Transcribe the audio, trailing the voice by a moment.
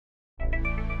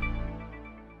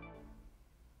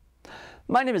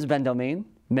My name is Ben Domain,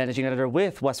 Managing Editor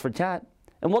with WestfordCAT,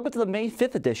 and welcome to the May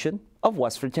 5th edition of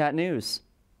WestfordCAT News.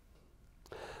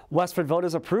 Westford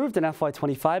voters approved an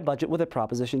FY25 budget with a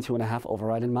Proposition 2.5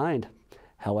 override in mind.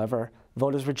 However,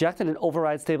 voters rejected an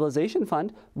override stabilization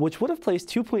fund, which would have placed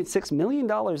 $2.6 million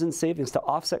in savings to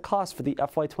offset costs for the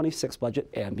FY26 budget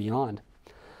and beyond.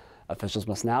 Officials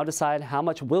must now decide how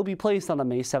much will be placed on the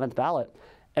May 7th ballot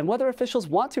and whether officials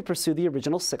want to pursue the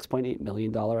original $6.8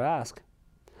 million ask.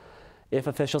 If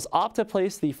officials opt to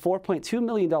place the $4.2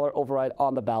 million override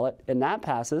on the ballot and that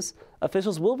passes,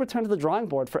 officials will return to the drawing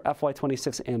board for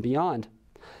FY26 and beyond.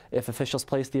 If officials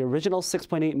place the original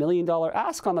 $6.8 million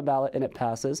ask on the ballot and it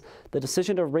passes, the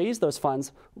decision to raise those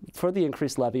funds for the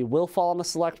increased levy will fall on the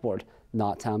Select Board,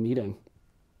 not Town Meeting.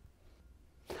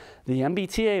 The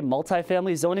MBTA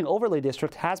Multifamily Zoning Overlay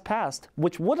District has passed,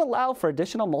 which would allow for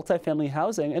additional multifamily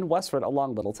housing in Westford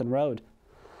along Littleton Road.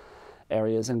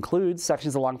 Areas include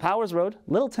sections along Powers Road,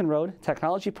 Littleton Road,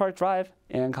 Technology Park Drive,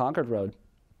 and Concord Road.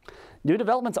 New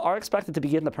developments are expected to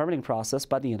begin the permitting process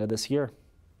by the end of this year.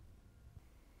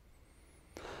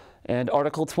 And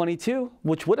Article 22,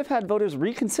 which would have had voters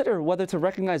reconsider whether to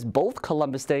recognize both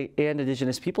Columbus Day and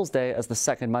Indigenous Peoples Day as the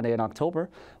second Monday in October,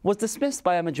 was dismissed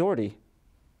by a majority.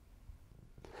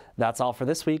 That's all for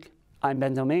this week. I'm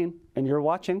Ben Domain, and you're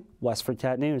watching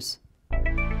WestfordCAT News.